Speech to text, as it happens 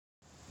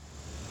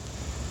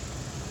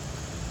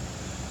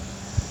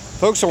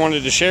Folks, I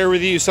wanted to share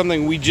with you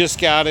something we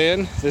just got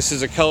in. This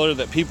is a color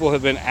that people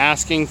have been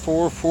asking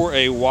for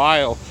a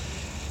while.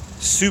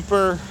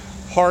 Super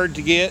hard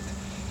to get.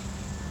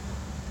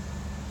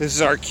 This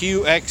is our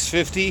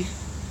QX50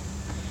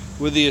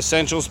 with the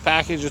Essentials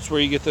package. It's where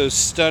you get those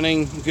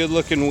stunning,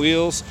 good-looking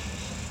wheels.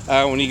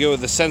 When you go with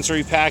the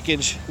sensory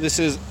package, this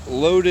is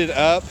loaded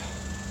up.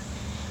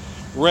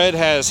 Red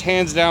has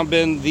hands down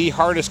been the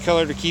hardest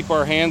color to keep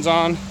our hands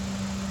on.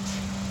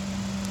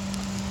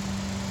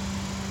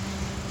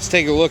 Let's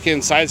take a look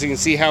inside so you can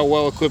see how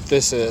well equipped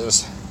this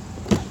is.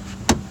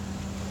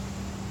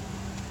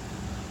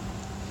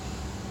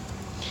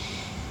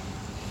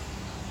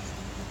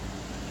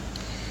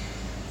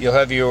 You'll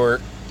have your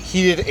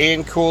heated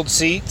and cooled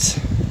seats,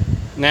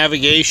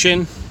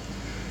 navigation,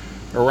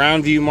 a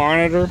round view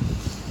monitor.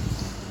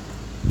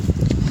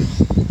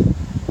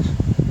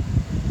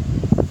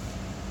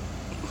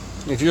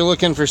 If you're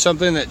looking for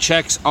something that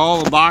checks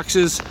all the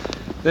boxes,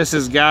 this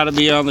has got to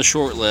be on the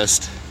short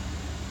list.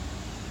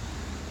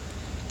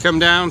 Come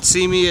down,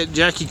 see me at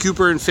Jackie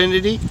Cooper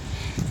Infiniti.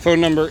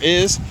 Phone number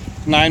is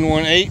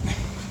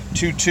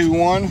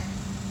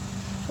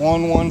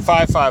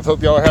 918-221-1155.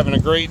 Hope y'all are having a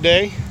great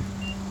day.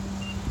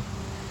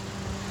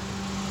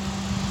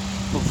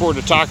 Look forward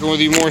to talking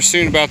with you more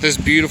soon about this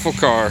beautiful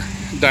car.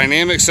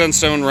 Dynamic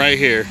Sunstone right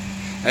here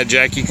at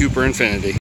Jackie Cooper Infiniti.